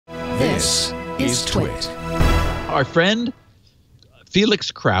This is TWiT. Our friend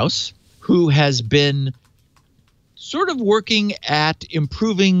Felix Krause, who has been sort of working at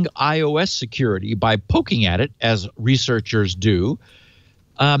improving iOS security by poking at it, as researchers do,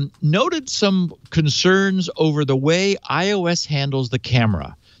 noted some concerns over the way iOS handles the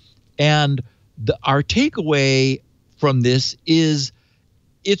camera. And our takeaway from this is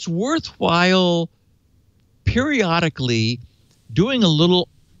it's worthwhile periodically doing a little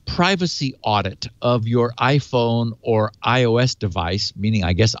privacy audit of your iPhone or iOS device, meaning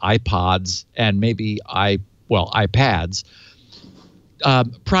I guess iPods and maybe iPads,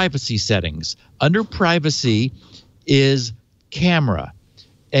 privacy settings. Under privacy is camera,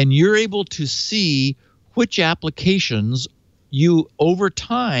 and you're able to see which applications over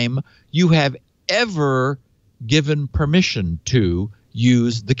time you have ever given permission to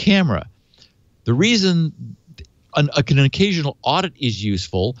use the camera. The reason an occasional audit is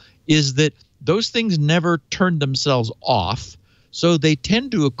useful is that those things never turn themselves off, so they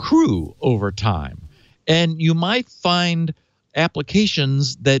tend to accrue over time. And you might find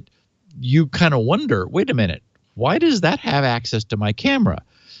applications that you kind of wonder, wait a minute, why does that have access to my camera?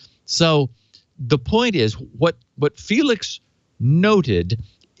 So the point is, what Felix noted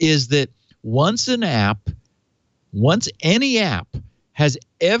is that once any app has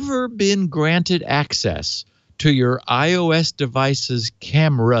ever been granted access to your iOS device's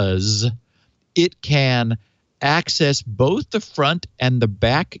cameras, it can access both the front and the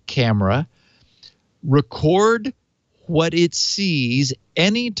back camera, record what it sees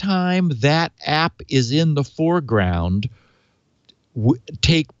anytime that app is in the foreground,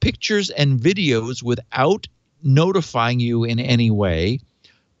 take pictures and videos without notifying you in any way,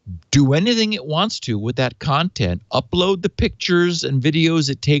 do anything it wants to with that content, upload the pictures and videos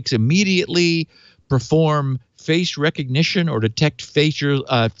it takes immediately, perform face recognition or detect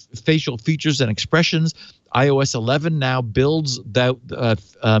facial features and expressions. iOS 11 now builds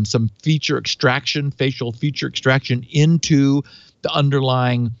some feature extraction, facial feature extraction into the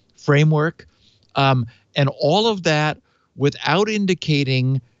underlying framework. And all of that without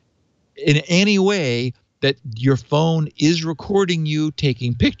indicating in any way that your phone is recording you,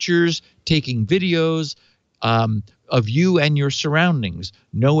 taking pictures, taking videos of you and your surroundings.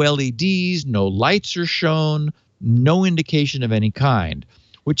 No LEDs, no lights are shown, no indication of any kind,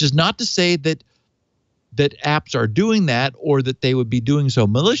 which is not to say that apps are doing that or that they would be doing so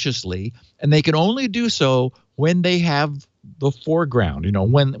maliciously, and they can only do so when they have the foreground,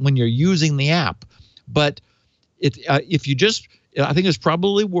 when you're using the app. But if you just, I think it's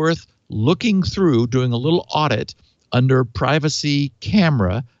probably worth looking through, doing a little audit under privacy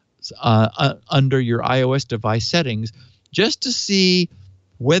camera under your iOS device settings, just to see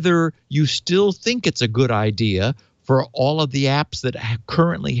whether you still think it's a good idea for all of the apps that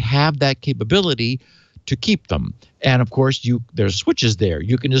currently have that capability to keep them. And of course, there's switches there.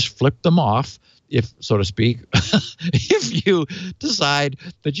 You can just flip them off, if so to speak, if you decide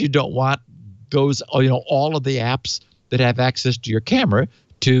that you don't want those, all of the apps that have access to your camera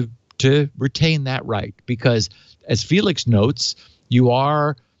to retain that right. Because as Felix notes, you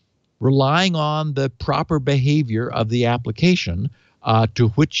are relying on the proper behavior of the application to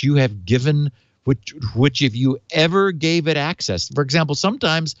which you have given, which if you ever gave it access. For example,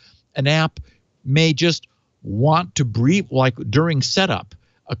 sometimes an app may just want to brief, like during setup,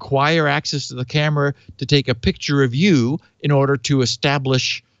 acquire access to the camera to take a picture of you in order to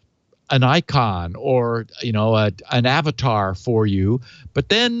establish an icon or an avatar for you. But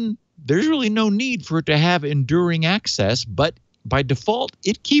then there's really no need for it to have enduring access, but by default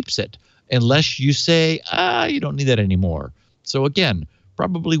it keeps it unless you say, you don't need that anymore. So again,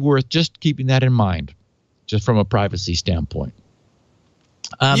 probably worth just keeping that in mind, just from a privacy standpoint.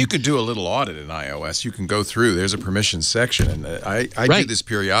 You could do a little audit in iOS. You can go through. There's a permissions section, and I Right. do this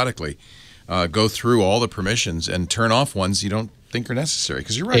periodically. Go through all the permissions and turn off ones you don't think are necessary.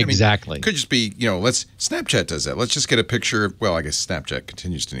 Because you're right. Exactly. I mean, it could just be, Snapchat does that. Let's just get a picture of, well, I guess Snapchat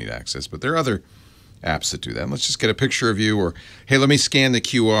continues to need access, but there are other apps that do that. Let's just get a picture of you, or, hey, let me scan the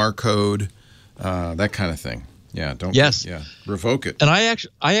QR code, that kind of thing. Yeah, revoke it. And I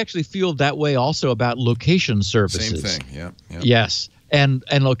actually feel that way also about location services. Same thing. Yeah. Yes. And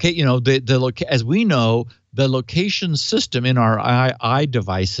locate, as we know, the location system in our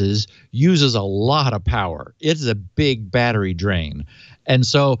iDevices uses a lot of power. It's a big battery drain. And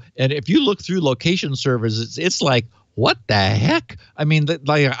if you look through location services, it's like, what the heck? I mean,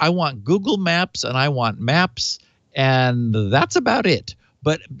 I want Google Maps and I want Maps, and that's about it.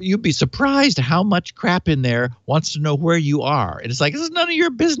 But you'd be surprised how much crap in there wants to know where you are. And it's like, this is none of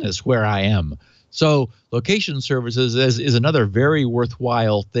your business where I am. So location services is another very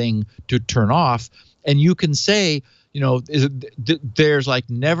worthwhile thing to turn off. And you can say, there's like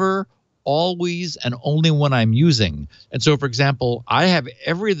never, always, and only when I'm using. And so, for example, I have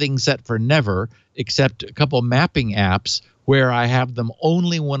everything set for never except a couple mapping apps where I have them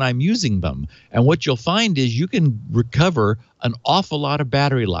only when I'm using them. And what you'll find is you can recover an awful lot of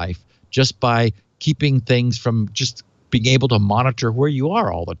battery life just by keeping things from just being able to monitor where you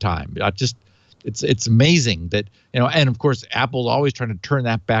are all the time. It's amazing that, and of course, Apple's always trying to turn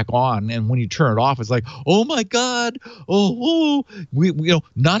that back on. And when you turn it off, it's like, oh my God,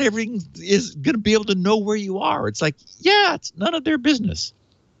 not everything is going to be able to know where you are. It's like, yeah, it's none of their business.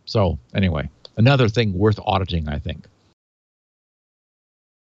 So anyway, another thing worth auditing, I think.